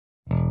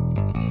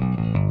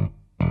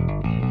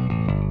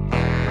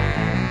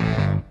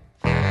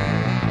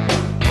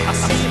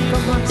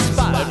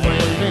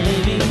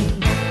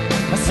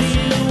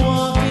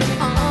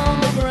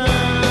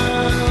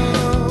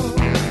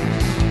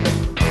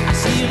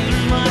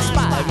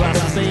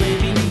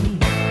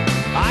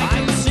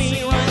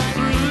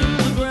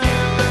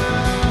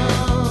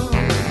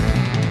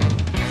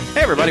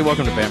everybody.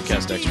 Welcome to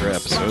Bamcast Extra,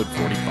 episode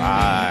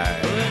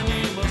 45.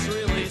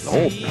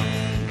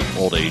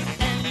 Old age.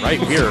 Right,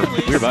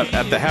 we're about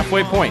at the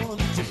halfway point.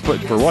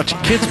 But we're watching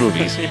kids'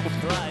 movies.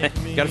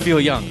 Gotta feel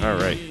young. All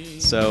right.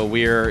 So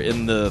we're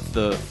in the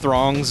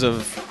throngs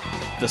of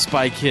the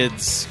Spy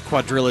Kids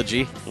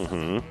quadrilogy.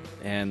 Mm-hmm.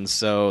 And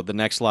so the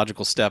next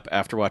logical step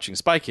after watching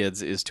Spy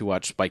Kids is to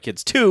watch Spy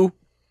Kids 2,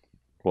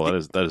 Well,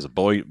 that is a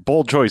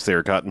bold choice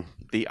there, Cotton.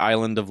 The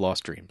Island of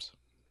Lost Dreams,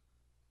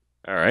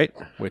 All right.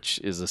 which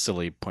is a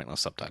silly,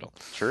 pointless subtitle.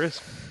 Sure is.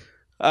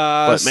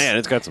 But, man,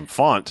 it's got some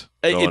font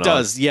going It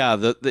does,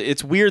 yeah.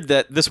 It's weird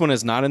that this one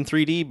is not in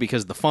 3D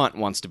because the font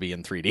wants to be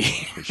in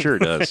 3D. It sure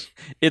does.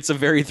 It's a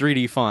very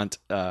 3D font,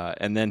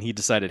 and then he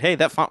decided, hey,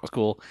 that font was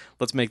cool.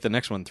 Let's make the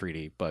next one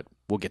 3D, but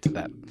we'll get to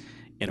that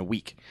in a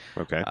week.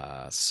 Okay.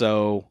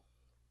 So,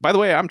 by the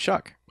way, I'm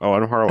Chuck. Oh,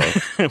 I'm Harlow.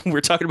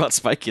 We're talking about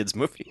Spy Kids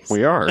movies.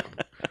 We are.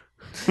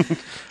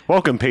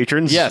 Welcome,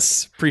 patrons.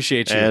 Yes,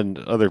 appreciate you. And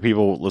other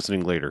people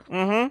listening later.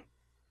 Mm-hmm.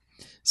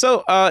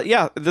 So,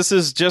 yeah, this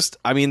is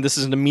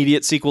an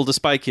immediate sequel to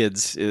Spy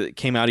Kids. It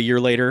came out a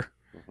year later.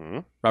 Mm-hmm.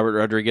 Robert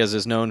Rodriguez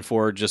is known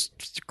for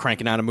just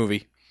cranking out a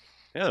movie.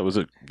 Yeah, it was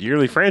a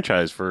yearly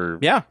franchise for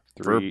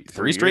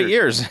three straight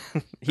years.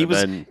 he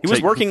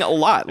was working a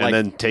lot, and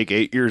then take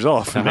 8 years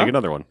off and make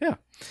another one.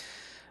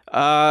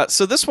 Yeah.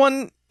 So this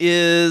one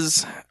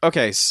is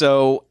okay.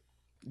 So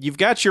you've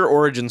got your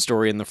origin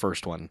story in the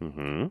first one.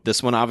 Mm-hmm.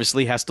 This one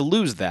obviously has to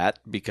lose that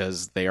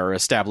because they are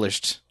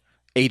established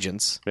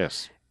agents.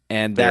 Yes.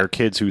 And They are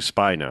kids who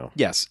spy now.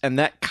 Yes, and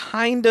that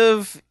kind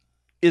of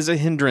is a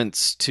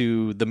hindrance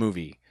to the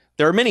movie.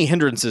 There are many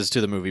hindrances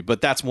to the movie,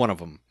 but that's one of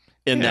them.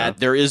 That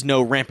there is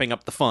no ramping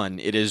up the fun.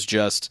 It is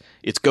just,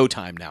 it's go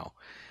time now.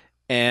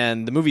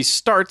 And the movie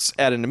starts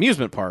at an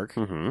amusement park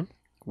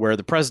where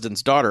the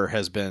president's daughter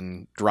has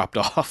been dropped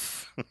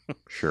off.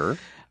 Sure.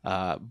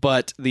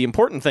 But the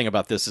important thing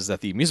about this is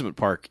that the amusement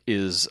park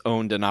is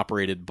owned and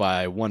operated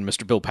by one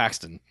Mr. Bill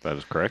Paxton. That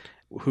is correct.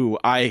 Who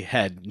I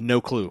had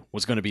no clue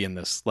was going to be in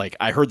this. Like,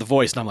 I heard the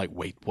voice and I'm like,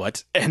 wait,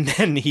 what? And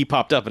then he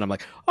popped up and I'm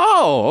like,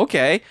 oh,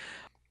 okay.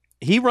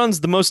 He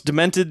runs the most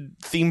demented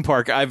theme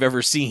park I've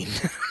ever seen.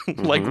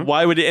 Like,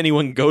 why would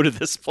anyone go to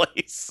this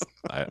place?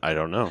 I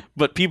don't know.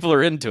 But people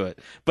are into it.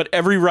 But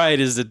every ride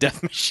is a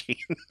death machine.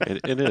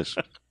 It is.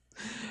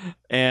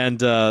 And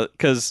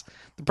because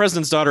the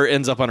president's daughter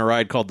ends up on a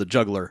ride called the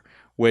Juggler,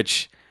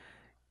 which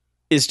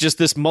is just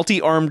this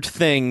multi-armed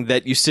thing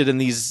that you sit in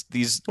these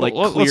like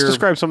well, clear... Let's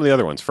describe some of the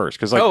other ones first,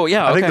 because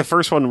I think the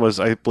first one was,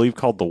 I believe,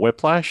 called the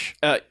Whiplash,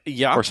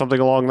 or something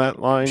along that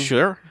line.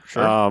 Sure.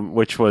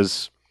 Which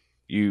was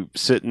you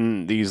sit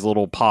in these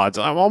little pods.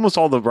 Almost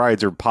all the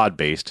rides are pod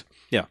based.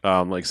 Yeah.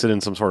 Like sit in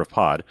some sort of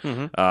pod.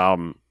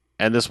 Mm-hmm.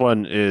 And this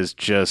one is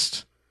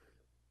just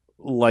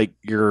like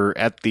you're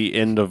at the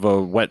end of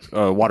a wet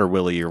water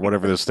willy or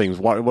whatever those things.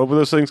 What were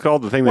those things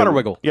called? The thing Water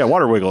wiggle. Yeah,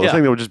 water wiggle. Yeah. The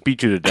thing that would just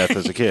beat you to death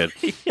as a kid.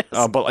 Yes.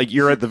 But like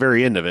you're at the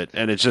very end of it,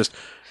 and it's just.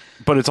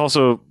 But it's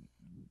also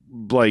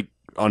like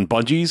on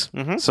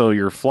bungees, so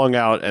you're flung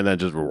out and then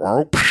just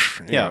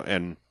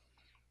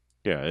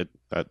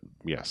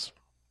yes,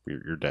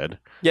 you're dead.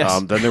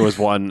 Yes. Then there was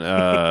one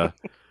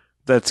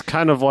that's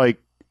kind of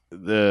like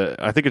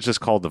I think it's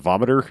just called the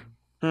Vomiter.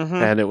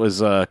 And it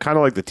was kind of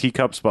like the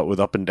teacups, but with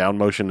up and down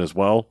motion as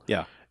well.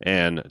 Yeah.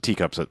 And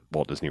teacups at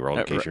Walt Disney World,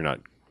 in case you're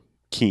not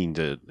keen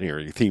to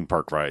your theme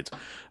park rides.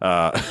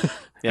 I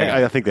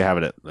think they have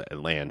it at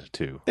Land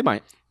too. They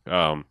might.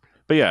 But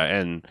yeah,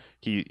 and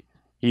he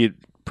had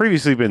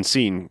previously been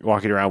seen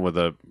walking around with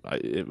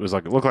it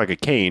looked like a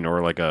cane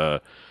or like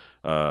a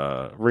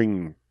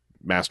ring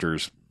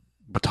master's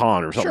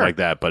baton or something like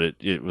that. But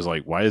it was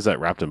like, why is that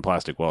wrapped in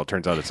plastic? Well, it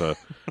turns out it's a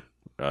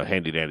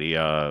handy dandy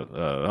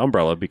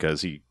umbrella,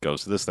 because he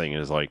goes to this thing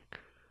and is like,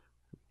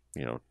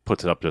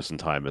 puts it up just in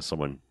time as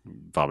someone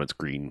vomits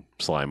green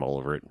slime all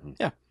over it.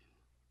 Yeah.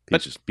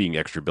 He's just being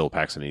extra Bill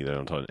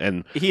Paxton-y,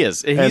 and he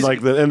is. And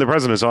like the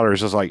president's daughter is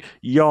just like,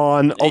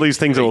 yawn, all these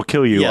things that will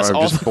kill you are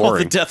just boring. All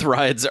the death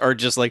rides are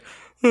just like,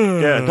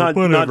 not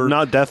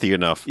deathy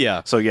enough.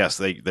 Yeah. So yes,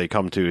 they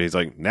come to. He's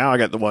like, now I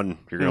got the one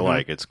you're gonna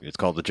like. It's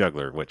called the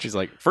Juggler, which he's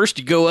like, first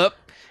you go up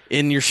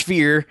in your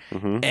sphere,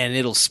 and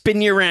it'll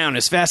spin you around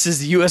as fast as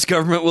the U.S.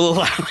 government will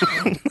allow.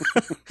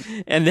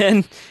 And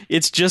then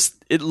it's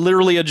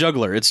literally a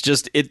juggler. It's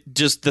just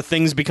the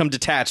things become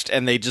detached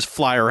and they just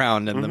fly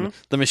around, and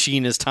the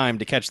machine is timed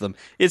to catch them.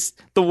 It's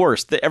the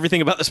worst.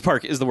 Everything about this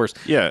park is the worst.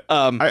 Yeah.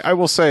 I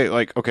will say,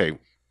 like, okay,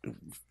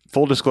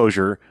 full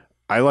disclosure,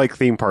 I like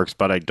theme parks,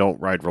 but I don't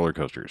ride roller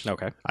coasters.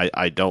 Okay.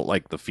 I don't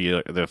like the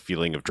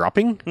feeling of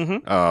dropping.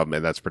 And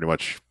that's pretty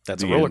much a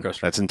roller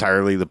coaster. That's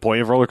entirely the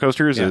point of roller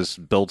coasters is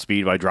build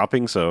speed by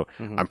dropping. So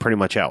I'm pretty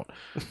much out.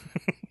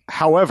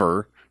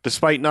 However,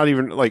 despite not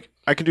even like,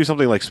 I can do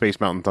something like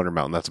Space Mountain, Thunder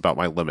Mountain. That's about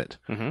my limit.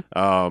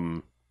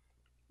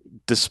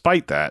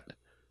 Despite that,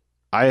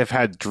 I have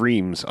had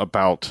dreams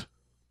about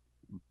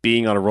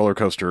being on a roller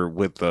coaster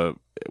with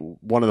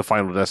one of the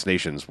Final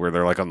Destinations where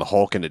they're like on the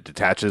Hulk and it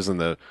detaches and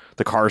the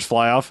cars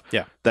fly off.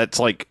 Yeah. That's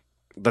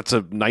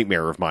a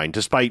nightmare of mine.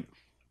 Despite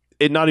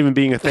it not even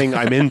being a thing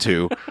I'm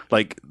into,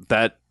 like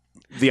that,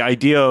 the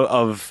idea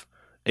of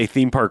a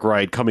theme park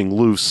ride coming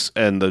loose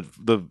and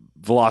the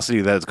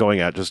velocity that it's going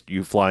at, just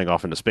you flying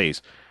off into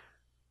space.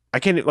 I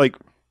can't, like,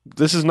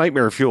 this is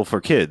nightmare fuel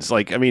for kids.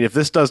 Like, I mean, if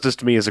this does this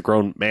to me as a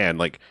grown man,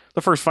 like,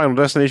 the first Final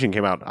Destination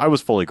came out, I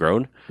was fully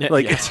grown. Yeah,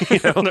 like, yeah. you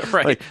know,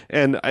 Right. like,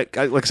 and I,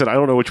 like I said, I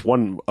don't know which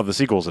one of the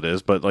sequels it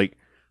is, but like,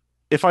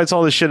 if I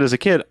saw this shit as a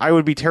kid, I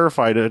would be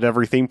terrified at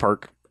every theme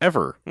park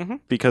ever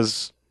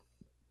because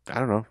I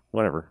don't know,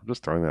 whatever. I'm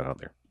just throwing that out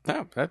there.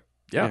 Yeah.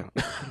 Yeah.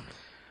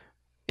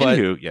 But-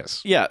 Anywho,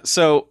 yes. Yeah,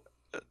 so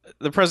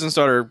the president's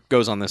daughter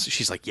goes on this.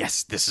 She's like,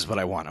 yes, this is what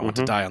I want. I want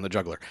to die on the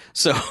juggler.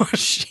 So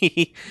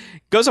she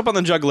goes up on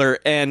the juggler,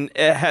 and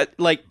it had,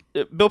 like,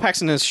 Bill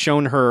Paxton has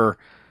shown her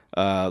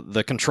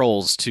the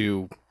controls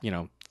to,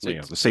 So,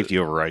 the safety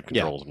override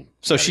controls. And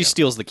so she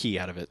steals the key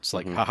out of it. It's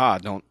like, haha,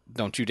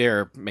 don't you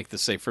dare make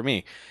this safe for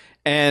me.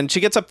 And she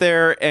gets up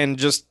there and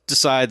just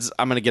decides,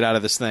 I'm going to get out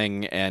of this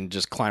thing and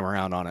just climb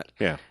around on it.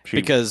 Yeah,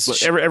 Because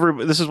this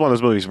is one of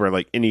those movies where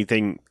like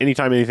anytime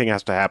anything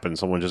has to happen,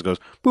 someone just goes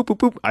boop boop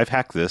boop. I've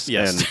hacked this.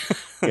 Yes.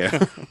 And,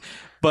 yeah.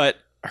 But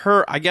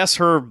I guess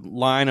her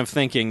line of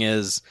thinking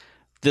is,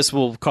 this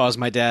will cause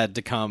my dad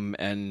to come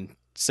and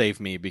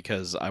save me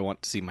because I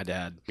want to see my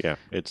dad. Yeah.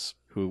 It's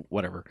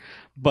Whatever.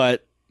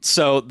 But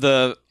so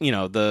the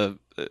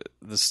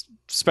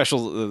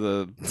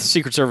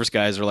Secret Service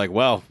guys are like,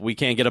 well, we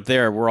can't get up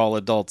there. We're all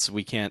adults.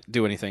 We can't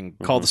do anything.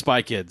 Call the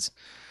Spy Kids.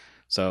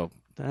 So,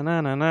 here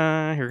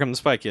come the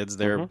Spy Kids.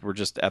 We're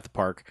just at the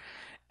park.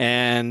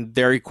 And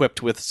they're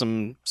equipped with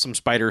some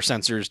spider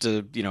sensors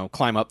to,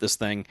 climb up this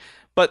thing.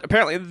 But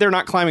apparently they're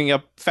not climbing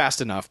up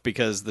fast enough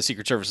because the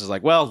Secret Service is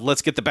like, well,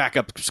 let's get the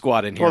backup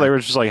squad in here. well, they were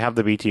just like have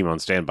the B team on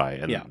standby,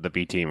 and Yeah. the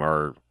B team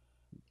are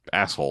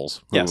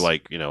assholes who Yes.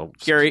 like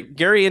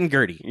Gary and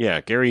Gertie.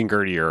 Yeah, Gary and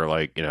Gertie are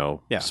like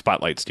Yeah.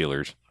 spotlight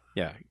stealers.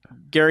 Yeah.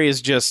 Gary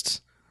is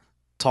just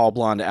tall,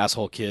 blonde,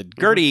 asshole kid.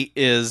 Gertie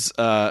is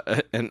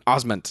an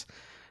Osment,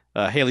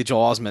 Haley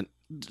Joel Osment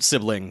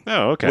sibling,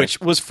 Oh, okay.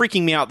 which was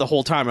freaking me out the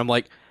whole time. I'm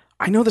like,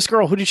 I know this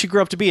girl. Who did she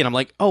grow up to be? And I'm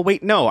like, oh,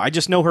 wait, no. I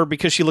just know her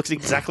because she looks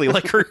exactly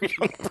like her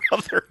young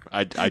brother.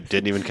 I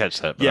didn't even catch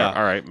that. But Yeah.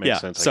 all right,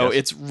 makes sense. I So guess.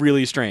 it's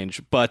really strange.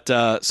 But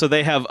so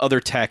they have other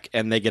tech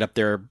and they get up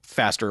there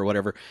faster or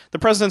whatever. The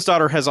president's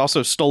daughter has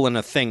also stolen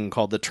a thing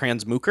called the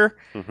Transmooker.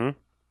 Mhm.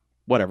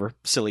 Whatever.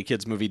 Silly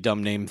kids movie,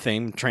 dumb name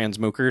thing,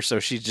 Transmooker. So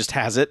she just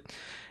has it.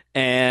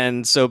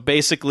 And so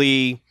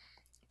basically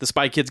the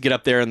Spy Kids get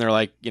up there and they're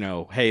like,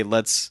 hey,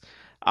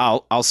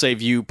 I'll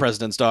save you,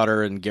 president's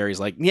daughter. And Gary's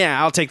like,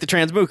 yeah, I'll take the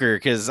Transmooker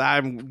because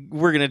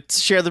we're going to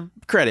share the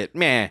credit.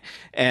 Meh.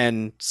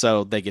 And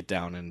so they get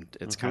down and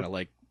it's kind of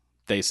like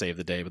they saved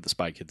the day, but the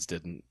Spy Kids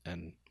didn't.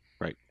 And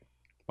Right.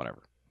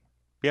 whatever.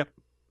 Yep.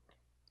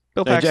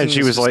 Bill And, Paxton and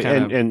she is was just like,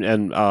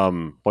 kinda-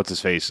 and what's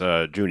his face?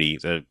 Junie,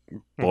 the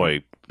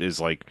boy,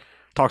 is like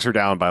talks her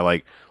down by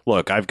like,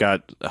 look, I've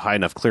got high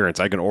enough clearance.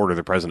 I can order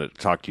the president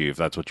to talk to you if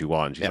that's what you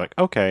want. And she's Yeah. like,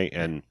 okay,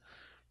 and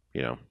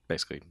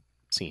basically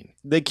scene.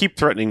 they keep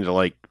threatening to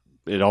like.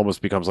 It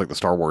almost becomes like the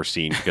Star Wars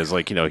scene because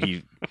like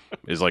he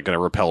is like going to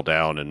rappel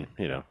down and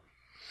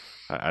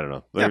I don't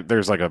know.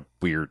 There's like a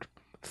weird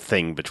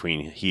thing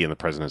between he and the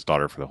president's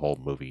daughter for the whole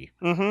movie,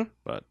 Mm-hmm.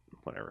 but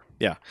whatever.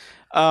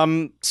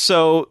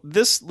 So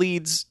this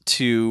leads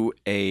to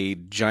a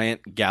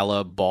giant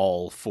gala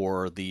ball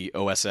for the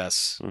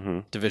OSS Mm-hmm.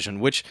 division,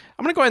 which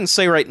I'm going to go ahead and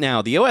say right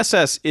now, the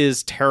OSS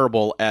is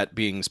terrible at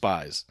being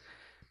spies.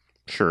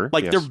 Sure,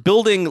 Like yes. their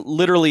building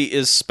literally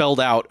is spelled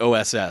out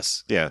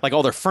OSS. Yeah. Like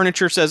all their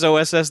furniture says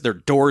OSS, their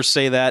doors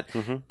say that.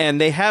 Mhm. And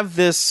they have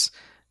this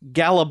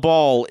gala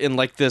ball in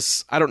like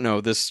this, I don't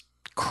know, this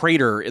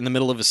crater in the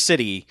middle of a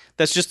city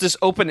that's just this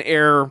open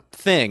air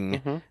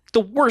thing. Mhm.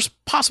 The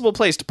worst possible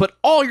place to put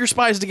all your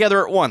spies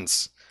together at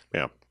once.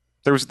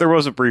 There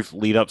was a brief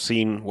lead up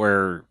scene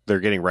where they're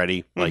getting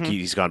ready, like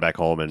he's gone back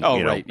home, and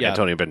Oh, right, yeah.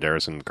 Antonio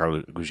Banderas and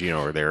Carlo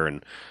Gugino are there,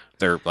 and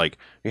they're like,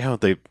 they're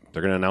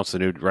going to announce the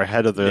new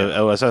head of the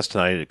OSS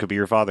tonight. It could be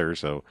your father.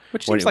 So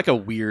Which when seems like a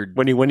weird.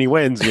 when he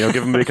wins, give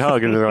him a big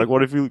hug, and they're like,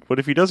 what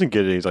if he doesn't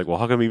get it? He's like, well,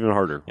 hug him even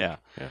harder. Yeah.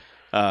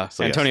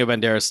 So, Antonio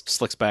Banderas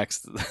slicks back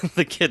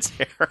the kid's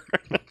hair.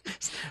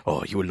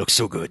 Oh, you will look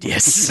so good.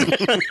 Yes.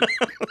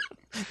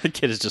 The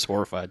kid is just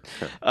horrified.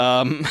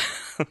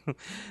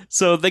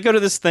 So they go to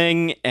this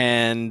thing,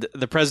 and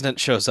the president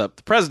shows up.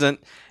 The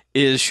president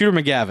is Shooter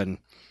McGavin,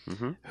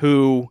 Mhm.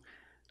 who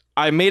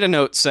I made a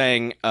note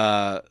saying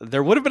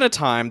there would have been a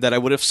time that I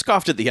would have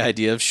scoffed at the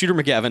idea of Shooter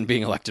McGavin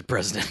being elected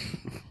president.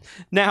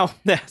 Now,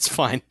 that's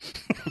fine.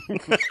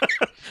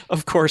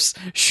 Of course,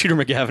 Shooter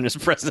McGavin is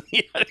president of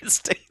the United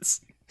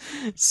States.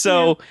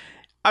 So,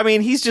 I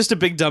mean, he's just a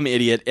big dumb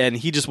idiot, and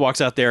he just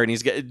walks out there, and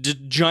he's got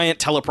giant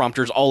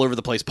teleprompters all over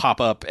the place pop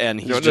up, and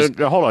he's just...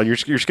 No, hold on, you're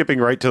skipping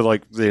right to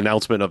like the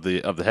announcement of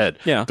the head.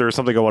 Yeah. There's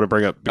something I want to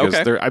bring up because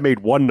Okay. I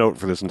made one note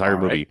for this entire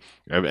All movie,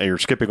 and you're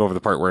skipping over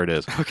the part where it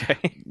is. Okay.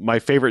 My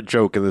favorite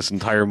joke in this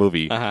entire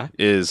movie Uh-huh.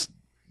 is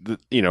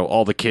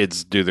all the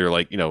kids do their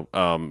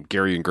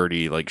Gary and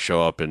Gertie like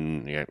show up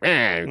and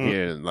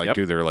Yep.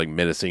 do their like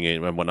menacing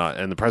and whatnot,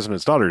 and the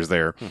president's daughter is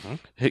there,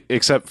 Mm-hmm.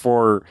 except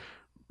for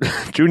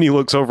Junie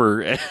looks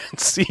over and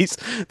sees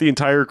the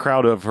entire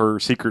crowd of her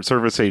Secret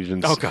Service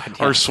agents Oh, God,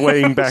 yeah. are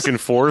swaying back and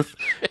forth,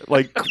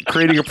 like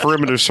creating a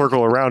perimeter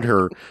circle around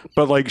her,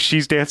 but like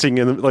she's dancing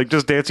and like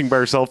just dancing by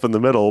herself in the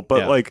middle, but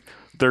Yeah. like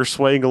they're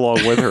swaying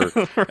along with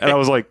her, and I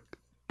was like,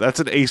 that's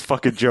an ace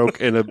fucking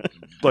joke in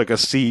a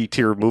C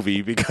tier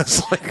movie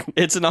because like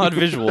It's an odd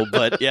visual,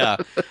 but yeah.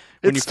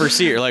 When you first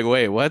see it, you're like,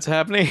 wait, what's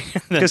happening?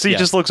 because he Yeah.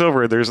 just looks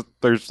over and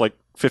there's like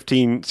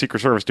 15 Secret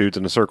Service dudes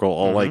in a circle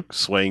all Mm-hmm. like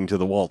swaying to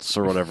the waltz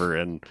or whatever,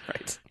 and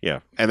Right. yeah,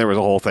 and there was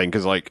a whole thing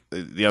because like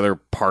the other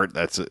part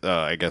that's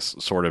I guess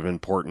sort of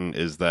important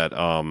is that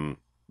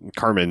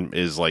Carmen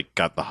is like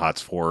got the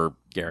hots for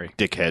Gary.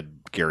 dickhead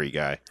Gary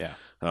guy.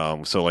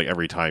 Yeah. So like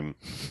every time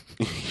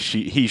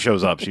he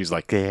shows up, she's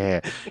like,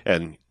 yeah,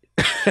 and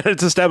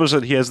it's established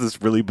that he has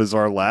this really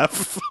bizarre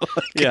laugh.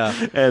 Yeah.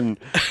 And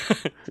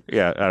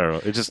yeah, I don't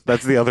know. It just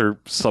that's the other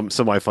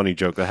semi funny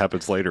joke that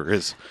happens later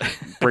is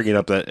bringing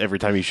up that every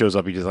time he shows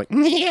up, he just like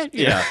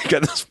Yeah.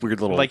 got this weird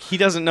little Like he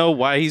doesn't know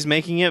why he's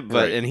making it,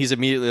 but Right. and he's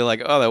immediately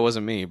like, "Oh, that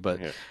wasn't me." But,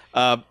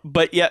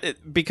 Yeah.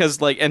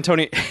 because like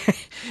Antonio,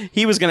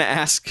 he was gonna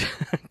ask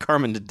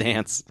Carmen to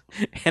dance,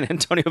 and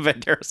Antonio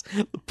Banderas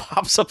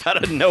pops up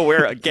out of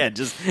nowhere again.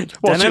 Just She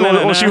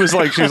was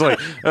like,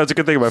 oh, it's a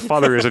good thing my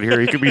father isn't here.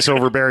 He could be so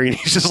overbearing.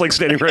 He's just like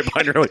standing right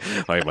behind her,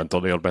 like, I am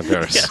Antonio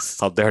Banderas. Yes.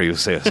 How dare you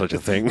say such a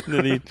thing? And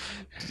then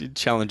he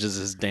challenges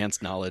his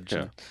dance knowledge.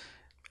 Yeah.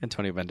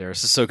 Antonio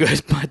Banderas is so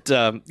good,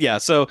 but yeah.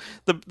 So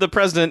the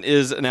president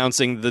is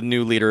announcing the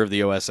new leader of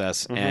the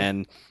OSS,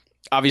 and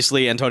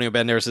obviously Antonio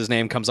Banderas'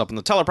 name comes up in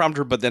the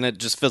teleprompter, but then it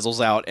just fizzles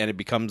out, and it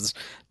becomes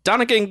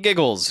Donegan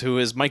Giggles, who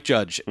is Mike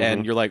Judge,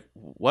 and you're like,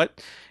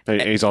 what?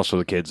 And he's also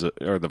the kids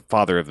or the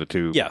father of the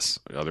two Yes.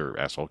 other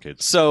asshole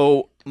kids.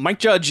 So Mike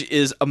Judge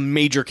is a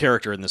major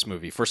character in this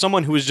movie. For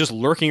someone who was just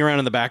lurking around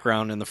in the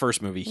background in the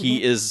first movie,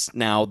 he is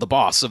now the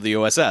boss of the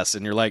OSS,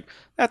 and you're like,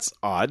 that's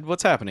odd.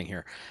 What's happening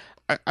here?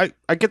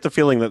 I get the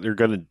feeling that they're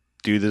going to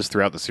do this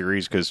throughout the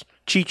series because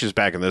Cheech is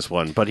back in this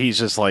one, but he's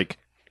just like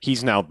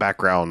he's now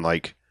background,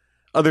 like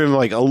other than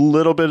like a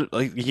little bit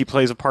like he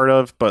plays a part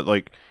of, but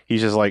like he's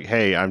just like,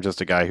 hey, I'm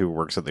just a guy who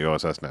works at the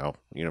OSS now,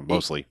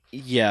 mostly.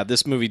 Yeah,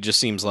 this movie just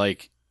seems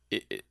like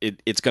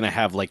it's going to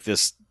have like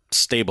this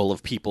stable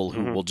of people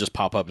who will just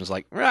pop up and it's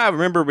like,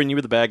 remember when you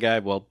were the bad guy?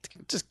 Well,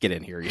 just get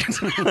in here.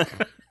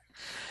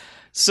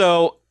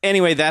 So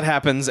anyway, that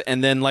happens,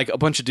 and then like a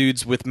bunch of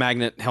dudes with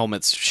magnet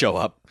helmets show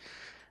up,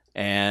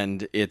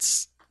 and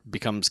it's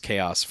becomes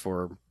chaos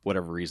for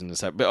whatever reason.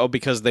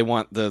 Because they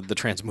want the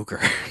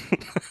transmooker.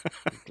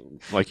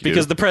 Like you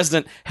Because do. the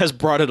president has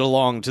brought it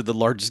along to the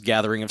largest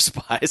gathering of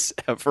spies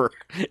ever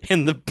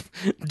in the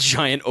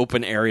giant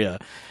open area.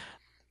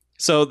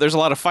 So there's a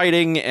lot of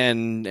fighting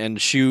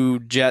and shoe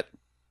jet.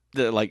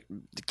 The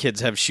kids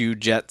have shoe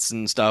jets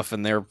and stuff,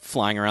 and they're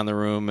flying around the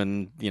room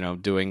and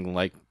doing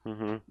like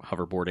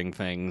hoverboarding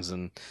things.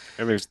 And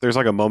there's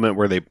like a moment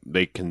where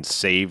they can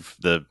save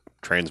the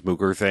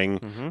transmooker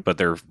thing, but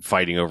they're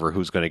fighting over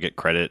who's going to get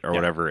credit or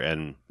whatever,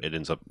 and it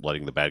ends up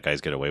letting the bad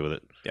guys get away with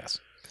it. yes.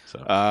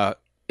 So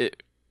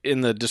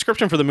In the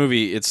description for the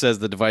movie, it says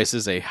the device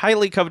is a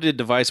highly coveted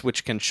device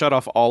which can shut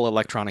off all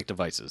electronic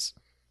devices.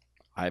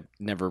 I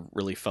never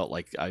really felt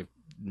like I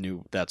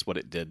knew that's what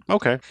it did.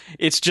 okay.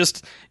 It's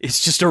just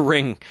a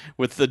ring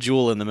with the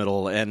jewel in the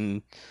middle,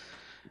 and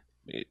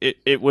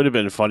It would have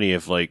been funny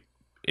if like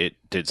it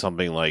did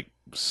something like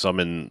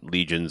summon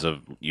legions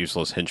of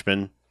useless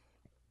henchmen,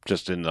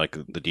 just in like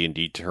the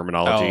D&D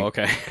terminology. oh,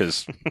 okay.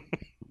 Because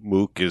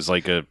Mook is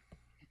like a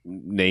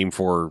name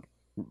for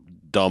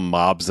dumb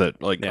mobs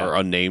that like Yeah. are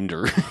unnamed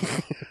or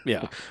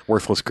Yeah.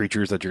 worthless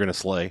creatures that you're gonna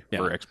slay Yeah.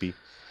 for XP.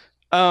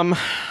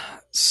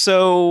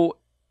 So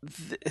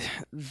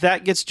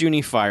that gets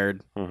Junie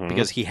fired Mhm.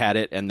 because he had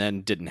it and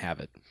then didn't have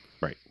it.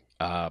 Right.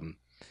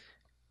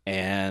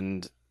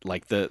 And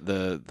like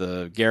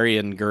the Gary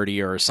and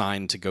Gertie are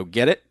assigned to go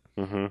get it,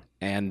 Mhm.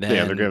 and then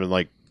Yeah, they're given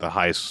like the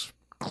highest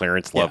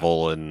clearance Yeah.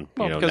 level, and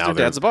Well, you know because now their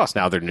they're dad's the boss.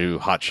 now they're new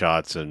hot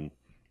shots, and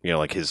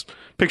like his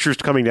pictures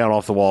coming down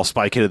off the wall.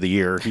 Spy Kid of the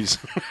Year. He's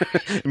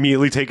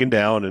immediately taken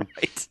down, and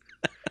Right.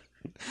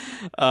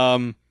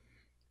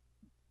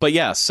 But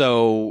yeah,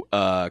 so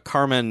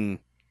Carmen,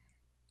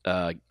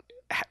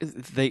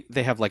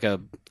 they have like a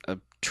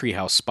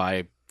treehouse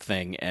spy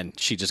thing, and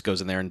she just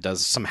goes in there and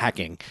does some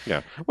hacking.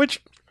 yeah.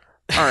 Which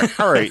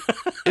all right.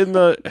 In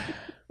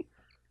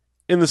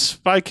the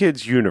Spy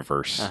Kids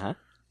universe, Uh-huh.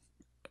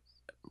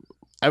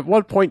 at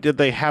what point did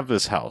they have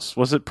this house?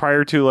 Was it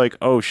prior to like,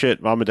 oh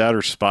shit, mom and dad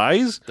are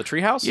spies? The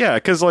treehouse? Yeah,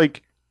 because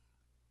like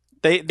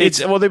they they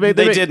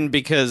didn't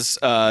because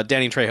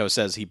Danny Trejo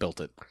says he built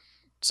it,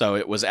 so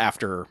it was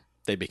after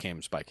they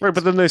became Spy Kids. right,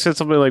 but then they said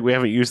something like we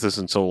haven't used this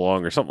in so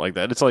long or something like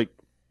that. It's like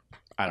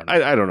I don't know.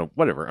 I don't know.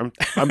 Whatever.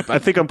 I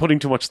think I'm putting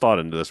too much thought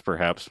into this,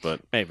 perhaps, but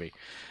Maybe.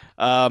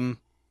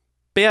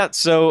 But yeah,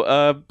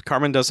 so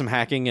Carmen does some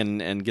hacking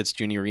and gets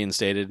Junie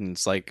reinstated, and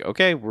it's like,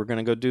 okay, we're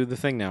gonna go do the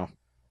thing now,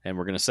 and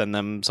we're gonna send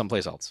them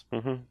someplace else.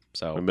 Mm-hmm.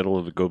 So The middle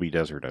of the Gobi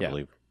Desert, I Yeah.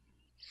 believe.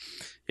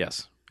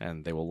 yes,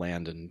 and they will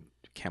land in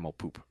camel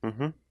poop,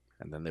 Mm-hmm.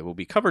 and then they will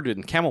be covered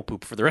in camel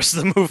poop for the rest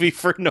of the movie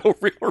for no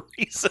real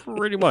reason.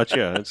 Pretty much,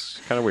 yeah. It's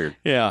kind of weird.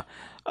 Yeah.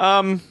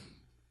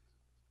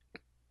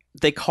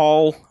 They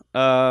call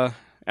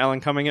Alan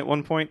Cumming at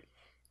one point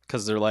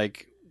because they're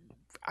like,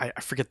 I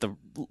forget the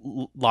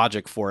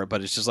logic for it,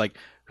 but it's just like,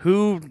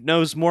 who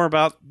knows more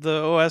about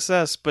the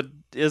OSS but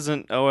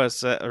isn't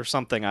OSS or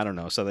something? I don't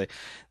know. So they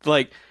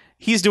like,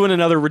 he's doing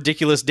another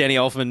ridiculous Danny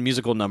Elfman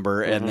musical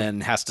number and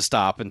then has to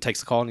stop and takes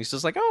the call, and he's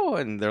just like, oh,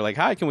 and they're like,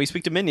 hi, can we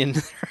speak to Minion?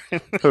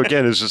 Who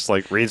again is just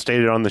like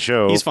reinstated on the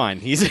show. He's fine.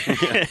 He's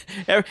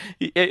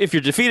if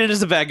you're defeated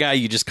as a bad guy,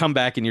 you just come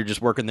back and you're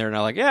just working there. And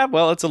I'm like, yeah,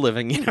 well, it's a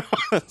living, you know.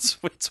 it's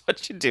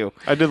what you do.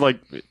 I did like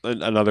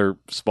another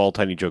small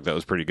tiny joke that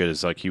was pretty good.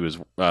 Is like he was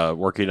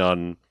working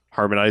on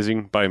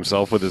harmonizing by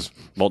himself with his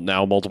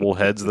now multiple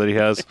heads that he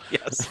has.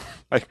 Yes.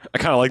 I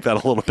kind of like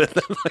that a little bit.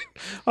 Like,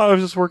 oh, I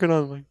was just working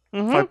on like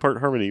 5-part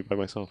harmony by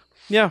myself.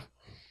 Yeah.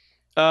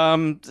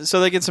 So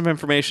they get some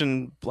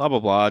information, blah blah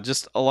blah.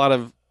 Just a lot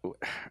of,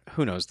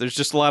 who knows? There's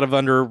just a lot of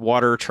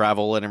underwater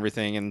travel and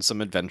everything, and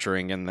some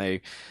adventuring, and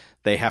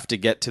they have to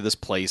get to this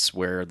place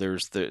where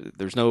there's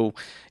no,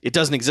 it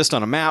doesn't exist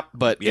on a map,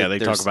 but Yeah, they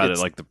talk about it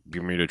like the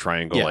Bermuda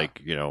Triangle, Yeah.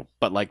 like, you know.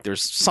 but like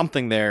there's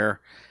something there,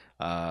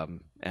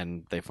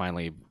 and they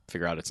finally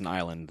figure out it's an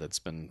island that's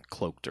been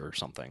cloaked or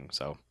something.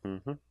 So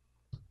Mm-hmm.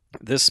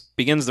 this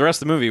begins the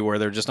rest of the movie where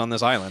they're just on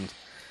this island.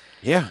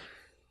 Yeah.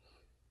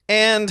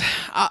 And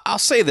I'll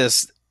say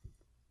this: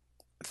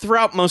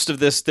 throughout most of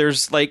this,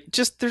 there's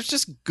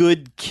just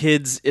good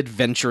kids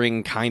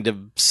adventuring kind of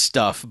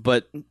stuff.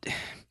 But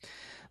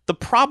the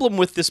problem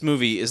with this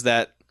movie is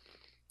that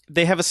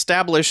they have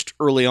established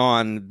early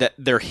on that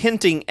they're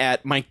hinting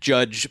at Mike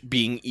Judge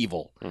being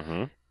evil.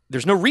 Mm-hmm.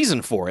 There's no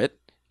reason for it.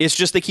 It's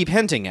just they keep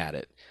hinting at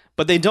it.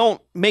 But they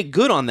don't make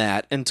good on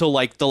that until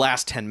like the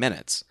last 10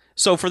 minutes.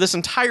 So for this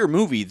entire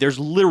movie, there's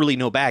literally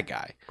no bad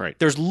guy. Right.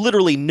 There's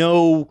literally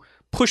no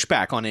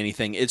pushback on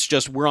anything. It's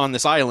just we're on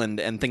this island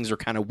and things are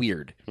kind of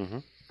weird. Mm-hmm.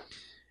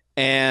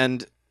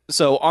 And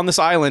so on this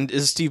island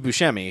is Steve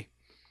Buscemi,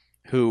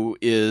 who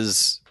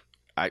is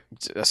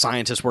a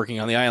scientist working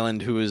on the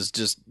island who is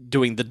just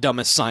doing the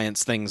dumbest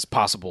science things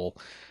possible.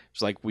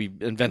 It's like, we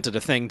invented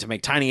a thing to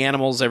make tiny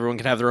animals. Everyone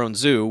can have their own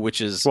zoo,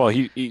 which is Well,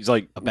 he's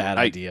like a bad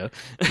idea.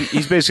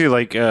 He's basically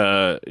like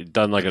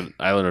done like an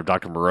Island of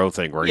Dr. Moreau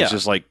thing where Yeah. he's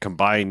just like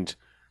combined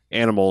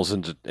animals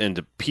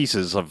into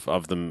pieces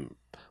of them,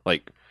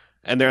 like,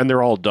 and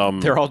they're all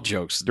dumb. They're all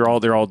jokes. they're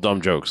all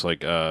dumb jokes, like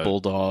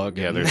Bulldog.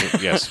 yeah, and-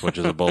 there's yes, which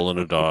is a bull and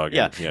a dog.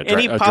 Yeah. and,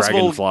 Any a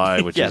possible-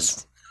 dragonfly, which yes.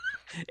 is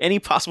Any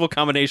possible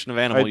combination of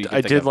animal you can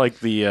I think did of. like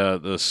the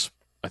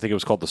I think it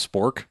was called the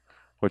spork,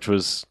 which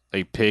was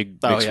a pig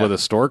Oh, mixed yeah. with a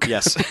stork.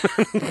 Yes.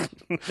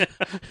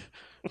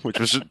 Which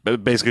was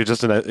basically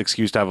just an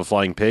excuse to have a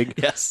flying pig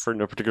Yes. for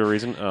no particular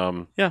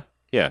reason. Yeah.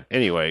 Yeah.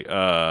 Anyway,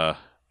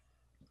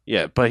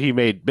 yeah, but he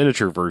made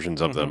miniature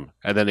versions of Mm-hmm. them,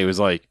 and then he was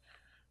like,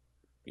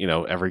 you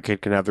know, every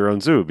kid can have their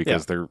own zoo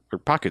because they're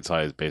pocket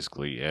sized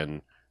basically.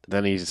 And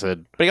then he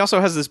said, But he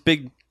also has this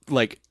big,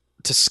 like,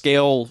 to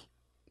scale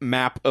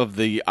map of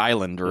the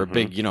island, or a Mhm.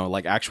 big,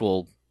 like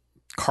actual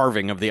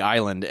carving of the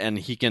island, and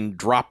he can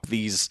drop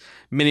these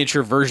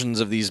miniature versions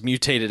of these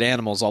mutated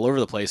animals all over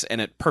the place,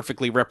 and it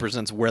perfectly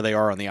represents where they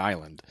are on the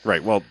island.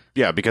 right, well,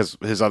 yeah, because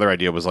his other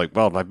idea was like,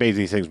 well, if I've made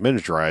these things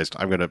miniaturized,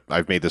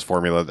 I've made this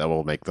formula that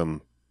will make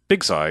them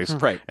big size,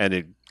 Right. and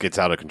it gets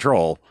out of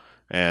control.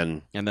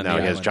 And And then now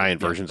the he has island-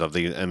 giant yeah. versions of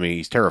the. I mean,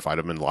 he's terrified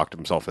of them and locked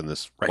himself in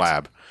this Right.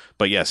 lab.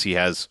 But yes, he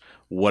has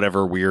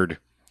whatever weird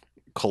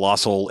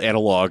colossal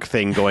analog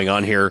thing going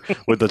on here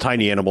with the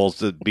tiny animals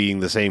that being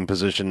the same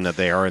position that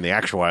they are in the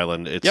actual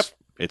island.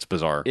 It's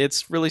bizarre.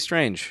 It's really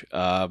strange.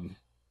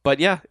 But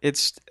yeah,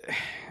 it's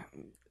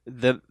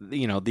the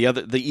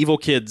evil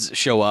kids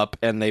show up,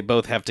 and they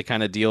both have to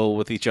kind of deal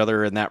with each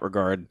other in that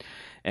regard.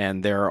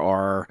 And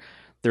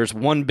there's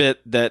one bit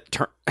that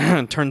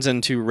turns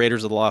into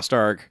Raiders of the Lost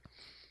Ark.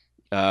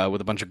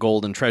 With a bunch of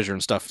gold and treasure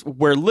and stuff,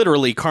 where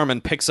literally Carmen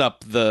picks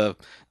up the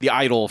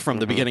idol from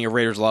the beginning of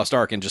Raiders of the Lost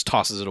Ark and just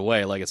tosses it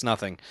away like it's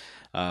nothing.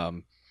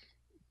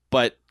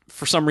 But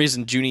for some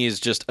reason, Junie is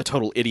just a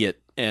total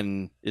idiot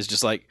and is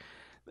just like,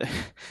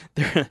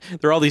 there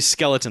are all these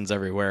skeletons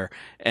everywhere,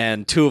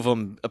 and two of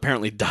them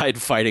apparently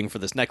died fighting for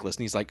this necklace.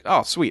 And he's like,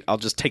 oh, sweet, I'll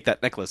just take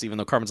that necklace, even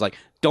though Carmen's like,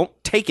 don't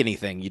take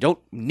anything. You don't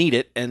need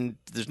it, and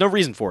there's no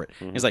reason for it.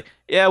 He's like,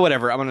 yeah,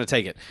 whatever, I'm going to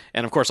take it.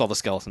 And of course, all the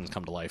skeletons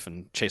come to life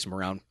and chase him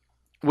around,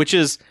 which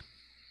is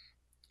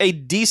a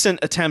decent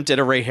attempt at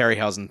a Ray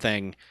Harryhausen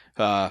thing,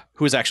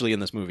 who is actually in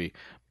this movie.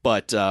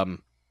 But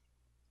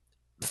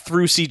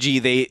through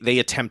CG, they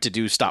attempt to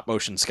do stop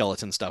motion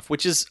skeleton stuff,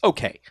 which is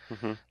okay.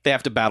 Mhm. They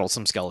have to battle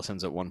some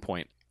skeletons at one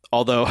point.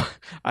 Although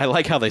I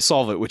like how they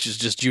solve it, which is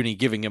just Junie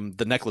giving him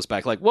the necklace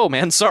back, like, "Whoa,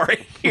 man,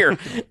 sorry, here."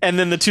 And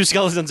then the two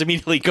skeletons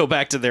immediately go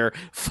back to their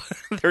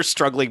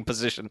struggling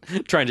position,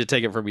 trying to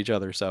take it from each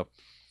other. So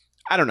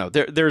I don't know.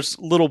 There's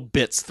little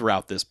bits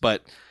throughout this,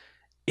 but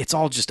it's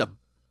all just a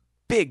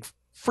big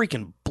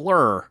freaking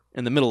blur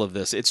in the middle of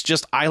this. It's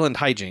just island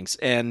hijinks,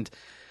 and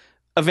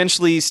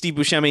eventually Steve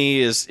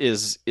Buscemi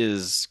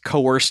is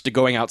coerced to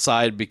going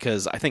outside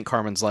because I think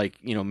Carmen's like,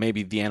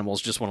 maybe the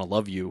animals just want to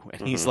love you,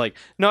 and he's like,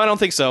 no, I don't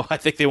think so. I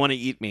think they want to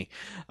eat me.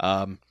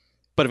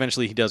 But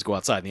eventually he does go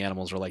outside, and the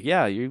animals are like,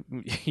 yeah, you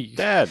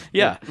Dad.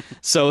 Yeah.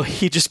 So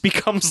he just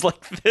becomes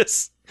like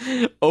this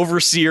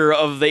overseer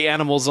of the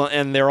animals,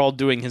 and they're all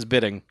doing his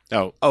bidding.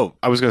 Oh,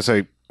 I was going to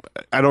say,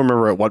 I don't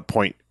remember at what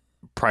point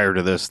prior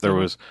to this there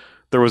was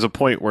a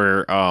point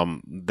where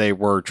they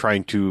were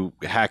trying to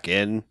hack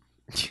in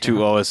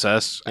to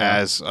OSS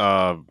as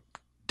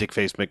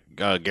Dickface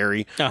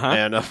McGarry,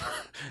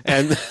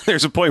 and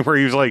there's a point where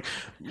he was like,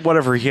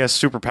 whatever, he has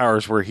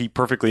superpowers where he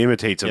perfectly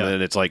imitates him,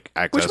 and it's like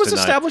access which was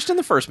denied. established in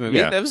the first movie.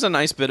 Yeah. That was a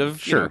nice bit of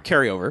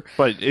carryover.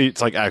 But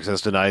it's like access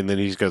denied, and then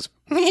he just goes,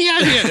 yeah,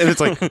 and it's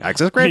like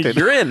access granted.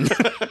 You're in.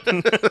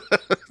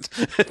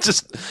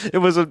 It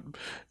was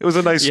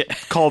a nice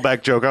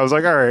callback joke. I was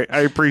like, all right, I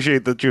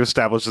appreciate that you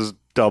established this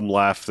dumb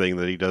laugh thing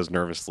that he does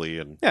nervously,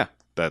 and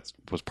that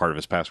was part of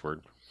his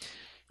password.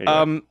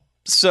 Anyway.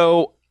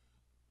 So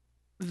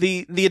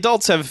the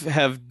adults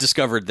have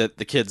discovered that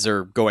the kids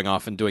are going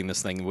off and doing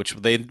this thing, which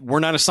they were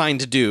not assigned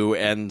to do,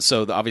 and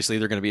so obviously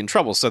they're going to be in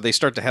trouble. So they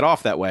start to head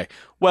off that way.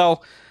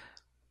 Well,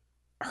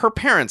 her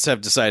parents have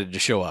decided to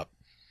show up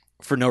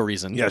for no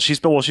reason. Yeah, she's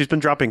been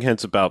dropping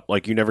hints about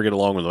like you never get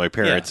along with my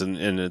parents,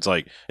 and it's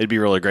like it'd be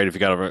really great if you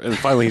got over. And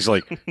finally, he's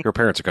like, "Your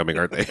parents are coming,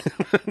 aren't they?"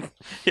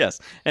 Yes,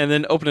 and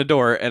then open a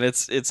door, and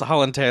it's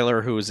Holland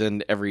Taylor, who is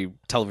in every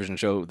television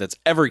show that's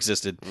ever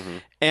existed,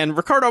 and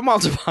Ricardo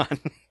Montalban,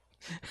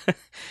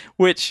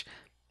 which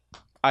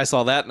I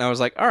saw that and I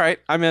was like, "All right,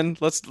 I'm in.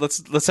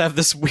 Let's have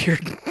this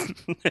weird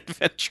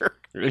adventure."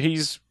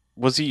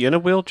 Was he in a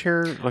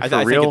wheelchair? Like,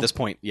 I think at this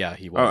point, yeah,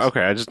 he was. Oh,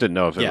 okay. I just didn't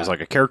know if it was like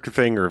a character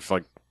thing or if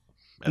like.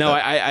 No,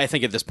 I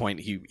think at this point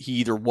he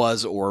either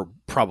was or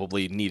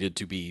probably needed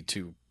to be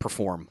to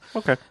perform.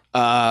 Okay.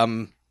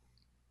 But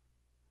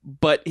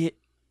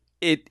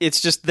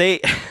it's just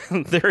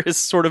there is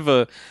sort of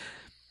a,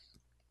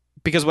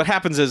 because what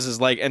happens is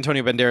like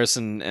Antonio Banderas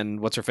and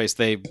what's her face,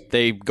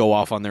 they go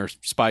off on their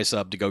spy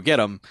sub to go get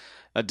them,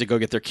 to go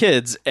get their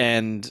kids,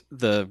 and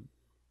the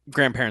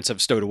grandparents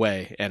have stowed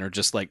away and are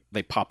just like,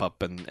 they pop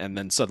up and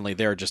then suddenly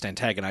they're just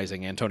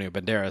antagonizing Antonio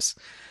Banderas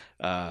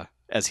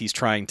as he's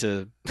trying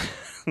to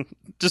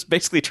just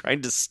basically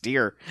trying to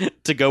steer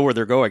to go where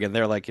they're going, and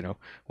they're like,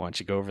 why don't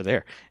you go over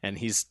there? And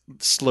he's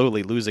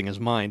slowly losing his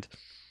mind,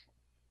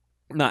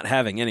 not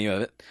having any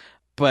of it.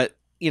 But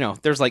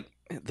there's like,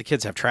 the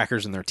kids have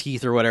trackers in their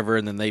teeth or whatever,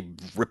 and then they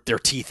rip their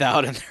teeth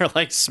out and they're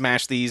like,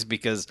 smash these,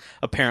 because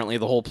apparently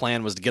the whole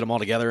plan was to get them all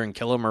together and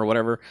kill them or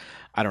whatever.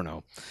 I don't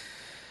know.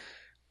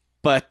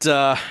 But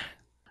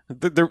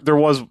there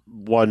was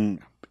one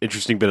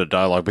interesting bit of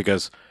dialogue,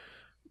 because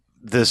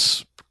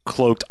this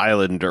cloaked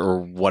island or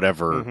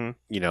whatever,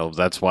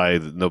 that's why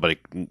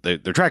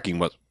their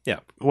tracking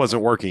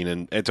wasn't working,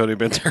 and Antonio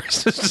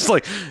Banderas is just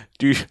like,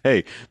 do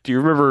you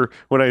remember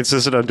when I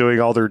insisted on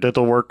doing all their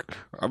dental work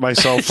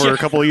myself for a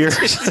couple of years?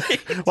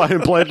 Well, I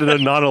implanted a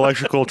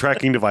non-electrical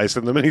tracking device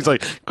in them, and he's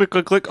like, click,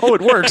 click, click, oh,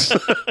 it works.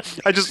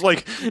 I just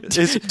like,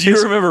 do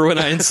you remember when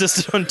I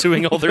insisted on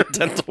doing all their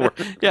dental work?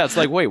 Yeah, it's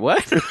like, wait,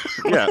 what?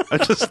 Yeah,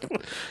 first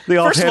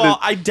of all,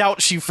 I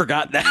doubt she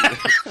forgot that.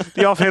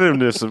 The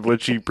offhandedness of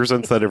which she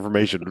presents that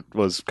information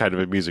was kind of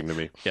amusing to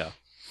me. Yeah.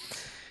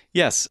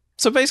 Yes.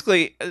 So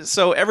basically,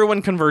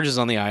 everyone converges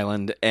on the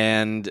island,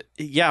 and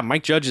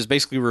Mike Judge is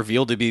basically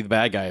revealed to be the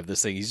bad guy of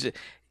this thing.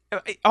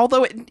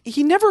 Although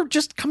he never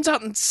just comes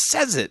out and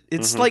says it.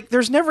 It's like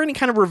there's never any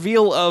kind of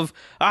reveal of,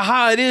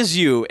 aha, it is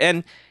you.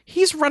 And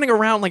he's running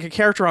around like a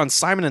character on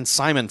Simon and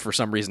Simon for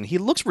some reason. He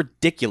looks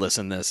ridiculous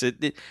in this.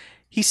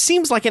 He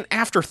seems like an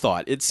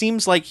afterthought. It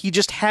seems like he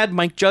just had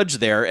Mike Judge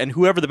there, and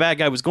whoever the bad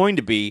guy was going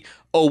to be,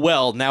 oh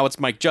well, now it's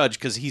Mike Judge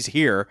because he's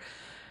here.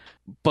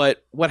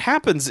 But what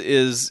happens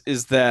is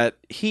that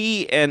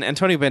he and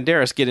Antonio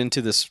Banderas get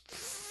into this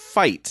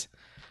fight,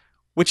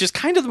 which is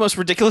kind of the most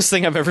ridiculous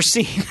thing I've ever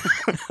seen.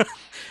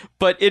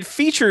 But it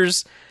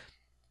features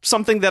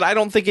something that I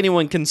don't think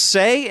anyone can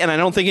say, and I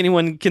don't think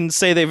anyone can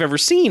say they've ever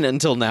seen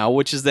until now,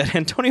 which is that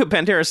Antonio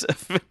Banderas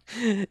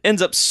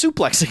ends up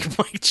suplexing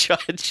Mike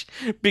Judge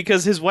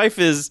because his wife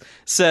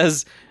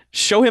says,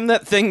 show him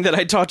that thing that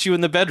I taught you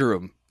in the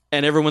bedroom.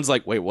 And everyone's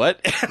like, wait,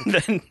 what? And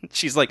then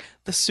she's like,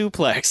 the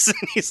suplex.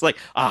 And he's like,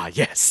 ah,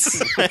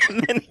 yes.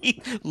 And then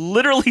he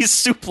literally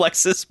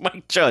suplexes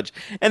Mike Judge.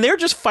 And they're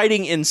just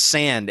fighting in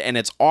sand, and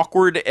it's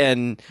awkward,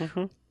 and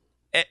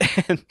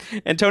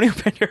Antonio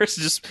Banderas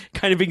is just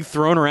kind of being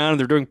thrown around, and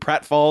they're doing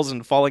pratfalls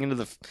and falling into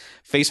the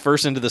face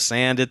first into the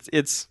sand.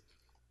 It's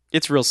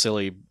real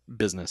silly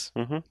business.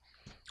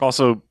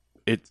 Also,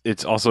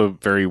 it's also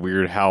very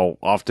weird how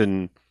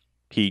often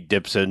he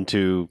dips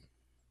into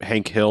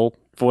Hank Hill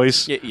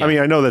voice. Yeah. I mean,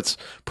 I know that's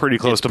pretty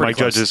close It's to pretty Mike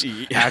close. Judge's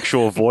Yeah.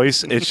 actual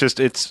voice. It's just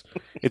it's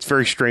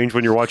very strange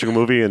when you're watching a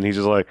movie and he's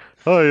just like,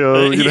 "Hi, you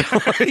know,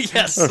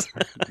 Yes.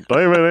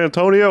 David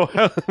Antonio."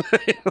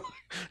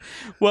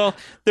 Well,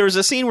 there's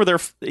a scene where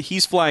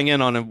he's flying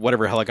in on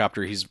whatever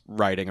helicopter he's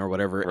riding or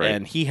whatever, Right.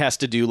 and he has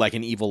to do like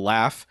an evil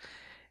laugh.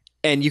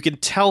 And you can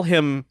tell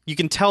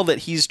that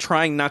he's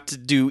trying not to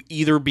do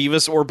either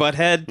Beavis or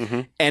Butthead,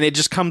 Mhm. and it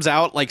just comes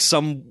out like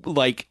some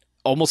like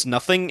almost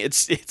nothing.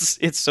 It's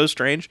so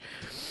strange.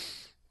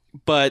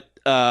 But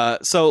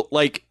so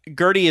like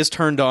Gertie has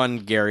turned on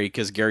Gary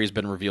because Gary's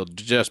been revealed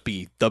to just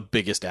be the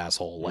biggest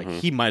asshole. Like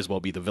he might as well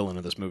be the villain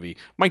of this movie.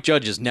 Mike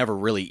Judge is never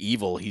really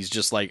evil. He's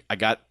just like, I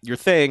got your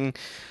thing.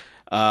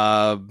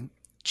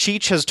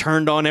 Cheech has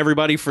turned on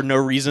everybody for no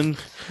reason.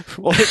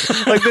 Well,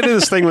 like they did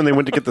this thing when they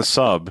went to get the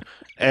sub,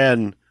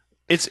 and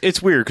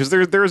it's weird because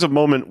there's a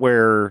moment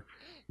where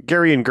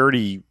Gary and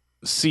Gertie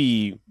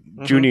see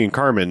Junie and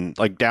Carmen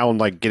like down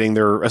like getting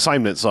their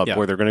assignments up Yeah.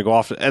 where they're going to go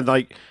off, and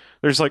like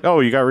there's like, oh,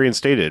 you got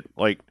reinstated.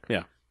 Like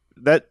Yeah.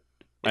 that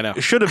I know.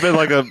 should have been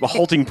like a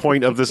halting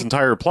point of this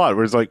entire plot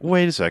where it's like,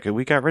 wait a second,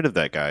 we got rid of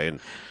that guy, and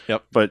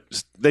Yep.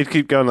 but they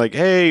keep going like,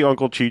 hey,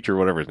 Uncle Cheech or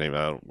whatever his name,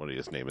 I don't know what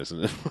his name is,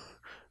 isn't it?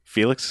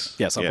 Felix?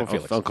 Yes, Uncle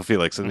Felix. Uncle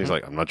Felix. And he's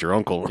like, I'm not your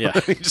uncle. Yeah.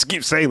 He just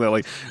keeps saying that.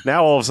 Like,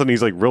 now all of a sudden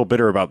he's like real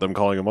bitter about them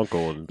calling him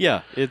uncle.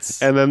 Yeah,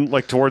 it's And then,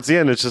 like, towards the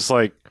end, it's just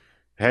like,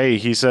 hey,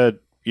 he said,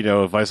 you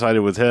know, if I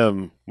sided with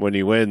him when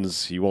he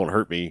wins, he won't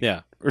hurt me.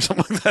 yeah. Or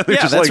something like that. They're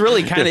Yeah, just that's like-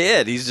 really kind of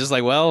it. He's just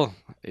like, well,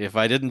 if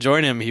I didn't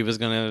join him, he was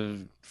going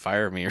to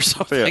fire me or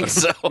something. Yeah.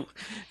 So,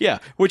 yeah,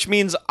 which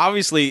means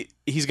obviously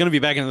he's going to be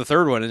back in the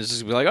third one and it's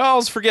just gonna be like, oh,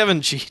 it's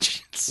forgiven,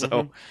 Cheech.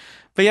 So,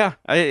 but yeah,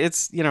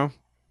 it's, you know,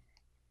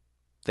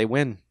 they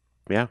win.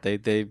 Yeah. They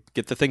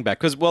get the thing back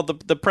because, well,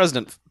 the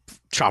president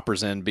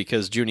choppers in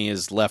because Junie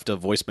has left a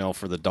voicemail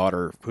for the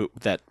daughter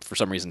that for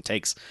some reason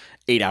takes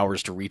 8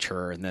 hours to reach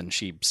her, and then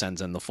she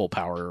sends in the full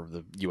power of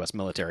the U.S.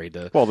 military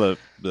to Well,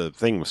 the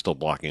thing was still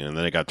blocking, and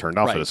then it got turned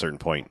off Right. at a certain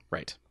point.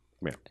 right.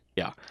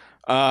 Yeah.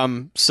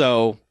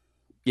 So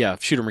yeah,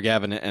 Shooter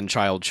McGavin and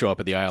Child show up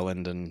at the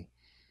island and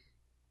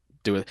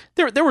do it.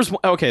 There was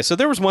so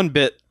there was one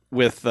bit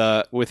with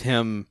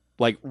him.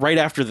 Like right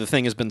after the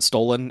thing has been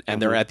stolen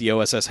and they're at the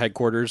OSS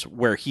headquarters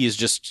where he is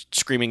just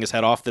screaming his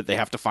head off that they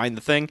have to find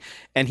the thing.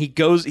 And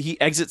he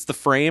exits the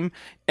frame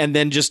and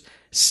then just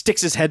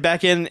sticks his head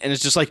back in and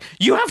is just like,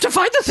 you have to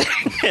find the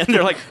thing. And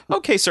they're like,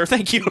 okay, sir,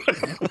 thank you.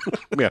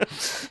 Yeah.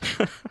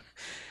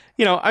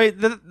 You know,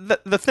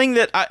 the thing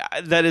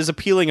that is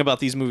appealing about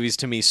these movies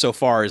to me so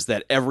far is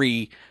that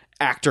every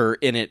actor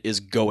in it is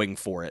going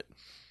for it.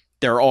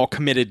 They're all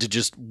committed to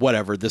just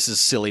whatever. This is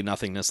silly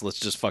nothingness. Let's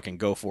just fucking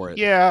go for it.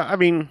 Yeah, I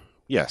mean,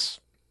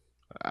 yes.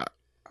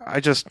 I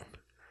just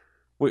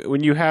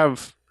when you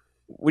have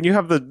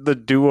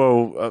the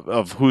duo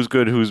of who's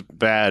good, who's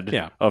bad,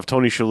 Yeah. of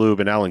Tony Shalhoub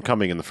and Alan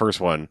Cumming in the first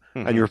one,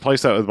 and you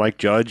replace that with Mike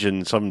Judge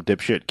and some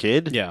dipshit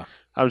kid. Yeah.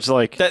 I was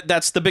like,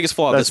 That's the biggest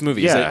flaw of this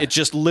movie. Is yeah. that it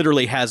just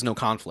literally has no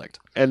conflict.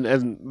 and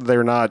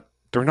they're not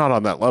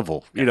on that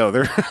level. You know,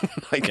 they're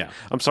like, Yeah.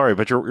 I'm sorry,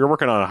 but you're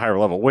working on a higher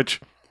level, which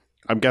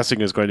I'm guessing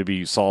is going to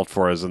be solved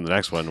for us in the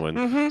next one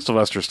when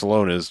Sylvester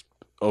Stallone is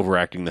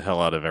overacting the hell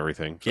out of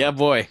everything. So, Yeah,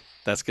 boy,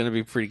 that's gonna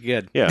be pretty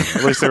good. yeah.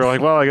 At least they were like,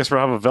 well, I guess we'll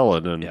have a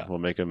villain and Yeah. we'll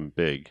make him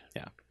big.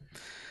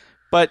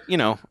 But you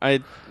know,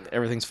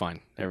 everything's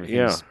fine. Everything's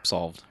Yeah.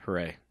 solved.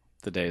 Hooray!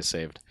 The day is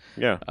saved.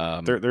 Yeah.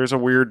 Um, There's a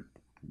weird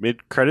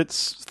mid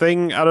credits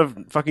thing out of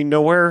fucking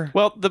nowhere.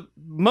 Well, the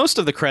most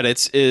of the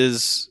credits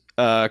is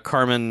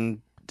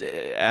Carmen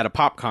at a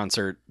pop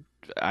concert.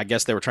 I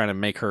guess they were trying to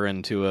make her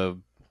into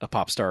a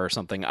pop star or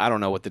something. I don't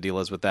know what the deal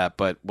is with that,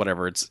 but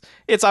whatever.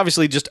 It's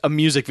obviously just a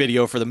music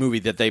video for the movie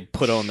that they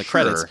put on the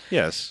credits. Sure,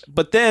 yes.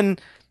 But then,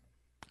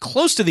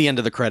 close to the end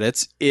of the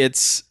credits,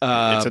 it's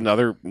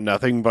another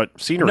nothing but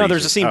scenery. no,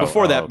 there's a scene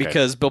before that okay.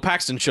 because Bill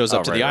Paxton shows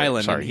up to right, the right.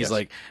 island Sorry, and he's yes.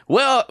 like,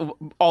 well,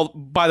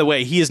 by the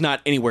way, he is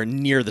not anywhere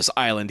near this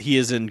island. He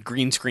is in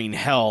green screen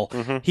hell.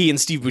 Mm-hmm. He and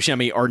Steve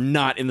Buscemi are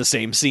not in the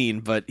same scene,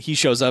 but he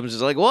shows up and is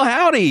just like, well,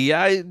 howdy,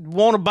 I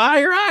want to buy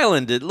your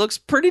island. It looks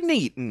pretty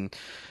neat. And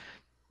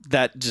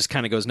that just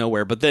kind of goes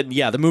nowhere. But then,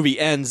 yeah, the movie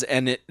ends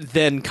and it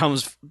then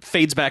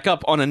fades back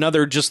up on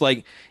another just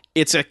like,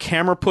 it's a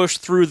camera push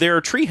through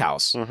their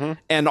treehouse,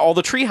 and all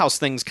the treehouse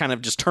things kind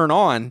of just turn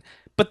on.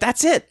 But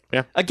that's it.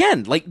 Yeah.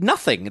 Again, like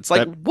nothing. It's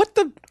like what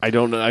the. I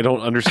don't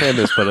understand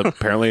this, but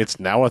apparently it's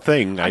now a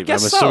thing. I'm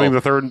guess assuming so.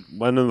 the third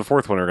one and the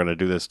fourth one are going to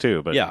do this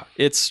too. But Yeah,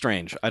 it's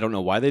strange. I don't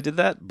know why they did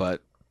that,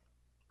 but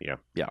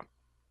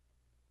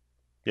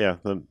yeah,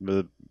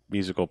 the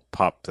musical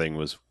pop thing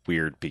was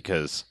weird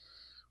because,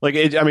 like,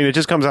 it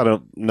just comes out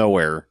of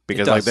nowhere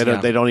because does,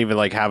 like they don't even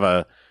like have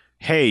a,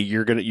 hey,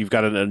 you've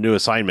got a new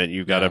assignment,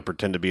 you've got to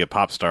pretend to be a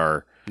pop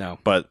star. no.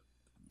 But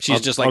She's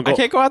just like, Uncle- I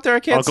can't go out there. I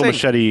can't Uncle sing.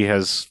 Machete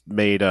has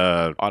made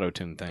a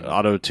Auto-tune thing.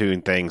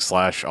 auto-tune thing /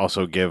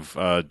 also give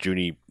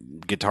Junie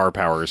guitar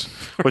powers,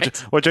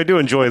 which I do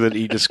enjoy that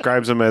he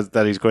describes him as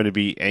that he's going to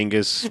be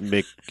Angus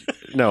Mc.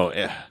 No,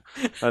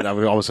 I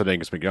almost said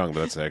Angus McYoung,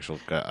 but that's the actual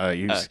guy.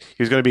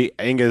 He's going to be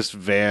Angus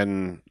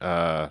Van.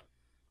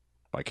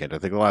 Why can't I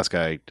think of the last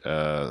guy?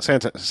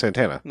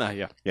 Santana. No,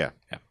 yeah.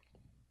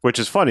 Which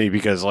is funny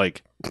because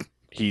like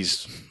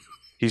he's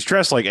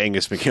dressed like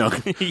Angus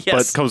McYoung,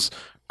 Yes. but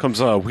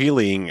comes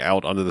wheeling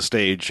out onto the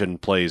stage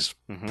and plays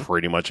Mhm.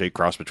 pretty much a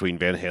cross between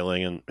Van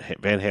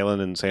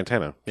Halen and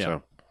Santana. Yeah.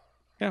 So.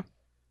 Yeah.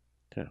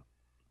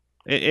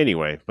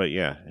 Anyway, but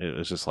yeah, it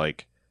was just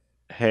like,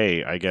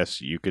 hey, I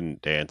guess you can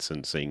dance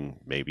and sing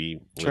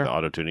maybe with Sure.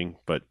 auto tuning,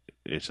 but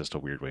it's just a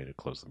weird way to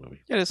close the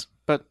movie. It is,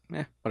 but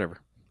whatever.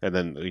 And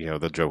then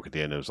the joke at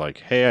the end was like,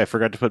 hey, I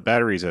forgot to put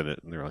batteries in it,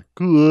 and they're like,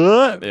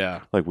 what?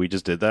 Yeah. Like we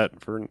just did that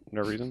for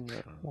no reason.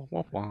 Wah,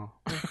 wah, wah.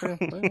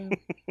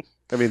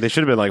 I mean, they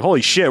should have been like,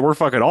 holy shit, we're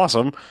fucking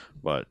awesome,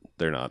 but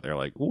they're not. They're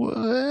like,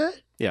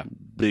 what? Yeah.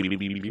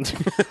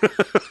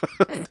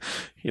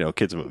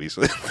 Kids movies.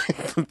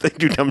 They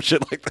do dumb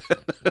shit like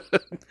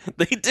that.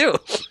 They do.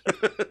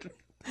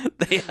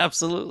 They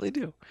absolutely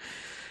do.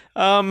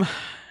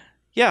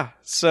 Yeah.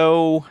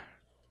 So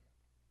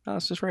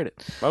let's just rate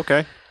it.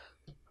 Okay.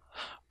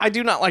 I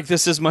do not like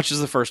this as much as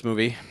the first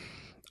movie.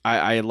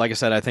 I like I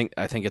said, I think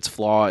its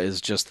flaw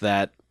is just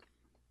that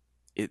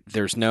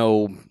there's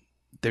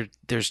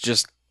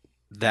just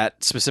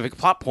that specific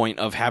plot point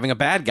of having a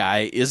bad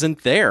guy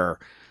isn't there.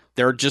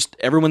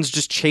 Everyone's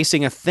just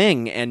chasing a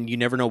thing, and you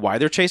never know why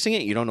they're chasing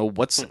it. You don't know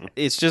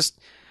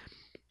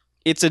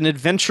it's an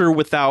adventure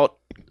without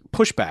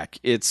pushback.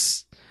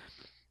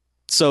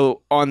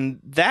 So on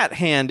that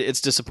hand,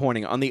 it's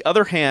disappointing. On the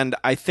other hand,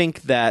 I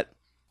think that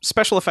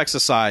special effects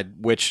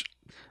aside, which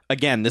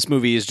again, this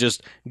movie is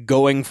just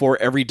going for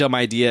every dumb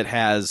idea it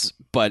has,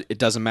 but it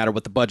doesn't matter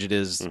what the budget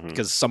is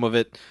because some of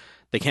it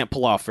they can't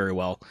pull off very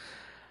well.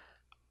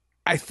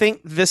 I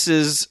think this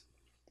is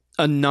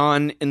a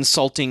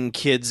non-insulting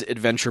kids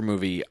adventure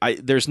movie.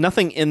 There's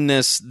nothing in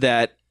this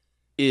that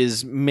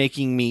is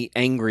making me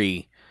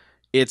angry.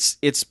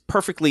 It's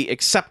perfectly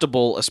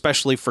acceptable,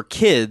 especially for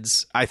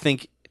kids. I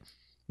think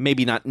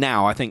maybe not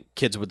now. I think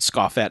kids would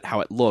scoff at how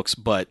it looks,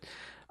 but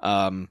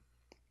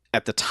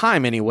at the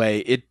time anyway,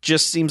 it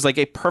just seems like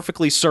a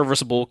perfectly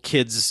serviceable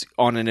kids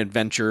on an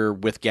adventure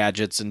with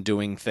gadgets and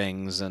doing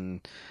things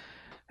and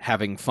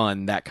having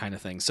fun, that kind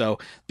of thing. So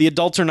the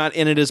adults are not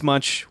in it as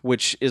much,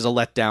 which is a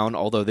letdown,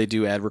 although they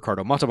do add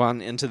Ricardo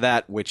Montalban into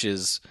that, which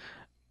is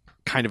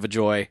kind of a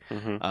joy.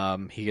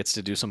 He gets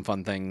to do some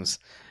fun things.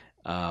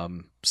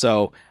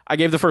 So I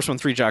gave the first one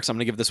 3 jocks. I'm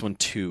going to give this one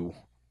 2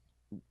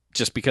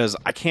 just because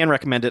I can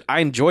recommend it. I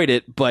enjoyed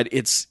it, but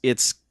it's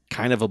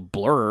kind of a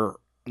blur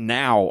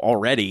now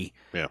already.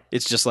 Yeah.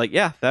 It's just like,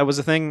 yeah, that was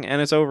a thing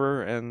and it's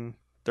over and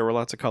there were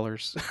lots of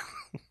colors.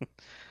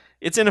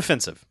 It's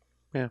inoffensive.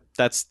 Yeah.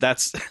 That's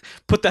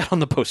put that on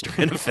the poster.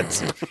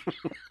 Inoffensive.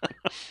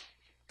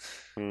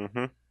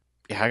 Yeah,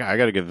 I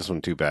got to give this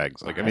one 2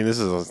 bags. Like, I mean, this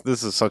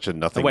is such a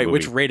nothing. Wait, movie.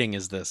 which rating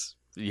is this?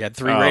 You had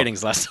 3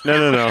 ratings last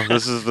time. No.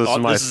 This is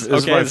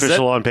my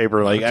official on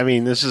paper. Like, I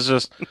mean, this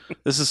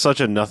is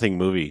such a nothing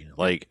movie.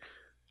 Like,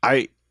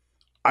 I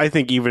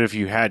think even if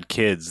you had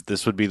kids,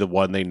 this would be the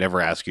one they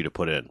never ask you to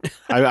put in.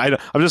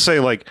 I'm just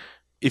saying, like,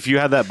 if you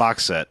had that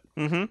box set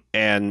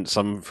and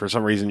for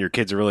some reason your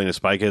kids are really into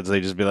Spy Kids,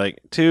 they just be like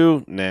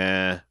 2,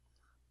 nah.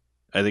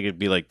 I think it'd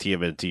be like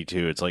TMNT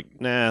 2. It's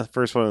like, nah, the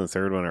first one and the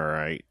third one are all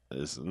right.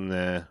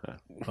 Nah.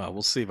 Well,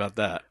 we'll see about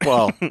that.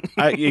 Well,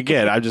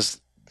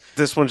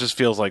 this one just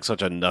feels like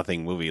such a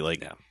nothing movie.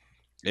 Like,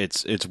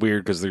 it's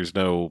weird because there's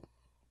no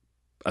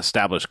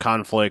established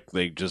conflict.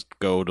 They just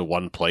go to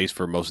one place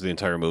for most of the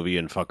entire movie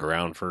and fuck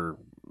around for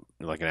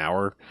like an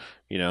hour.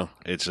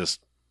 It's just,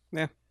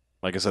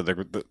 like I said,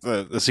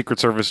 the Secret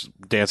Service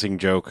dancing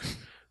joke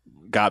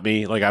got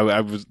me. Like,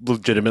 I was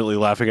legitimately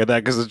laughing at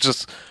that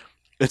because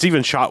it's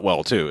even shot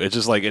well too. It's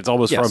just like, it's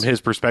almost from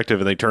his perspective,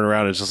 and they turn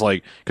around and it's just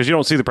like, because you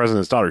don't see the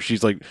president's daughter.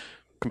 She's like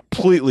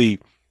completely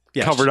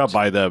covered up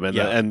by them,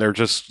 and they're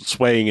just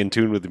swaying in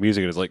tune with the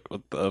music, and it's like,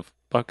 what the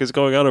fuck is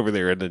going on over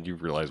there? And then you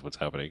realize what's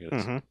happening.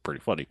 It's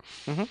pretty funny.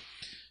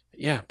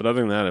 Yeah, but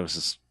other than that,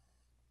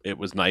 it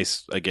was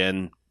nice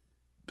again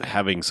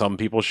having some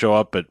people show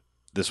up, but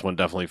this one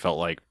definitely felt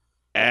like,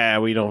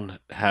 we don't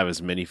have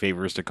as many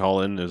favors to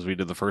call in as we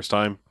did the first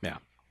time. Yeah.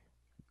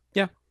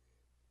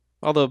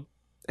 Although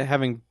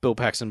having Bill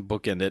Paxton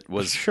bookend it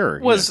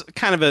was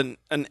kind of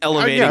an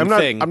elevating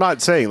thing. I'm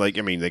not saying, like,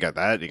 I mean, they got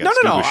that. You got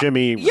Steve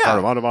Buscemi,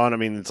 Ricardo Montalban. I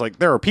mean, it's like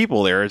there are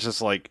people there. It's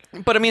just like,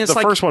 but I mean, it's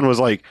the first one was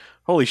like,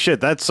 holy shit,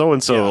 that's so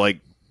and so,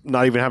 like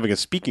not even having a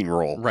speaking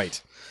role,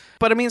 right?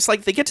 But I mean, it's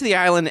like they get to the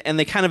island and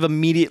they kind of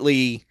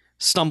immediately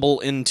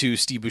stumble into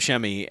Steve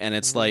Buscemi, and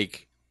it's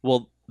like,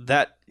 well,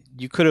 that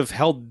you could have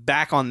held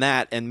back on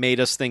that and made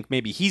us think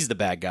maybe he's the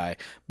bad guy,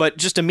 but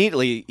just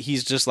immediately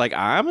he's just like,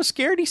 I'm a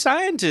scaredy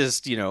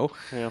scientist,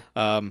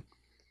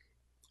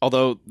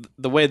 although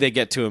the way they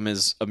get to him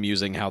is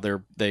amusing, how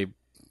they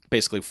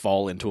basically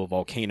fall into a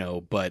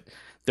volcano, but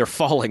they're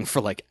falling for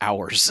like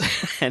hours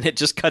and it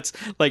just cuts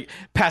like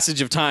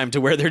passage of time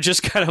to where they're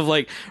just kind of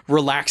like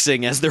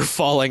relaxing as they're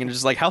falling, and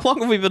just like, how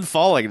long have we been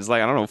falling? And it's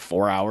like, I don't know,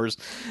 4 hours.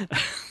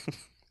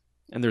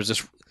 And there's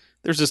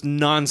this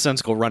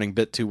nonsensical running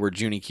bit too where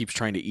Junie keeps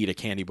trying to eat a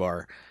candy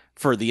bar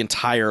for the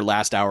entire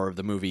last hour of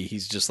the movie.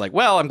 He's just like,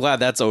 well, I'm glad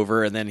that's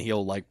over, and then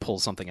he'll like pull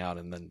something out,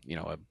 and then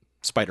a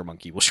spider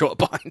monkey will show up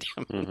behind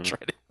him and try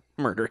to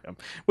murder him,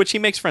 which he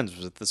makes friends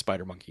with the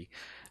spider monkey.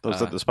 Was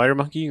that the spider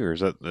monkey, or is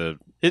that the?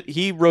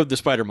 He rode the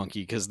spider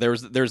monkey because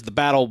there's the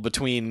battle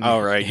between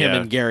him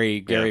and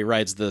Gary. Gary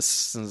rides the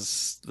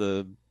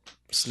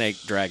snake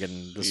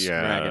dragon,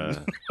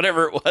 dragon,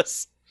 whatever it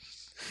was.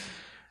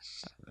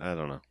 I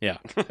don't know. Yeah.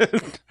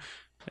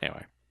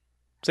 Anyway,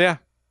 so yeah,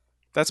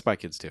 that's Spy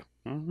Kids 2.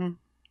 Mm-hmm.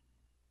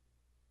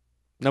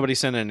 Nobody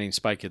sent any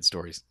Spy Kids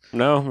stories.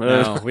 No,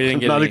 we didn't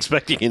get not any.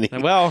 expecting any.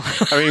 Well,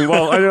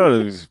 I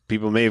don't know.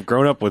 People may have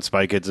grown up with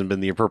Spy Kids and been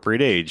the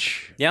appropriate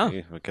age. Yeah.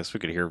 I guess we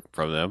could hear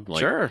from them.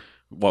 Like, sure.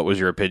 What was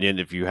your opinion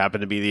if you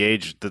happen to be the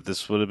age that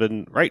this would have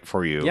been right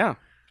for you? Yeah.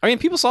 I mean,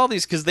 people saw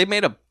these because they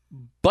made a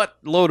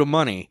buttload of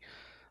money.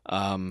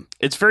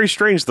 It's very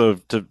strange, though,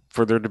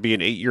 for there to be an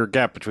 8-year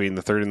gap between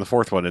the third and the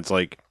fourth one. It's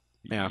like,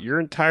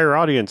 your entire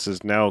audience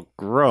is now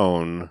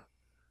grown.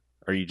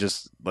 Are you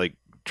just, like,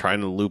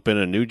 trying to loop in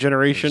a new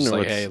generation?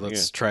 Or hey,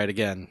 let's try it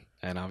again.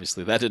 And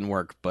obviously that didn't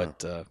work,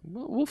 but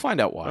we'll find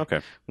out why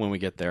when we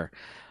get there.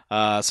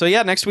 So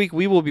yeah, next week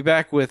we will be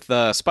back with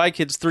Spy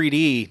Kids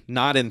 3D,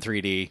 not in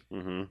 3D.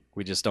 Mm-hmm.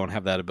 We just don't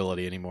have that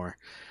ability anymore.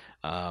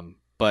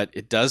 But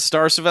it does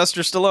star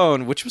Sylvester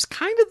Stallone, which was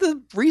kind of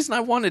the reason I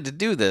wanted to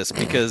do this,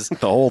 because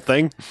the whole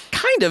thing?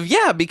 Kind of,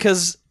 yeah,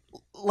 because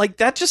like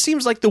that just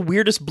seems like the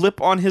weirdest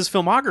blip on his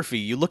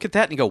filmography. You look at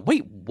that and you go,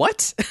 wait,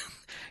 what?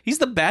 He's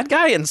the bad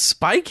guy in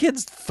Spy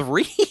Kids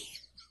 3?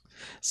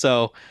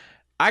 So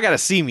I got to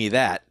see me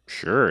that.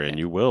 Sure, and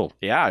you will.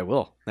 Yeah, I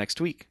will next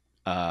week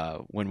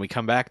when we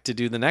come back to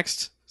do the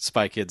next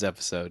Spy Kids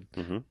episode.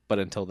 Mm-hmm. But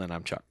until then,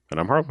 I'm Chuck. And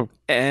I'm Harlow.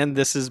 And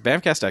this is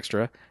Bamcast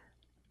Extra.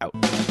 Out.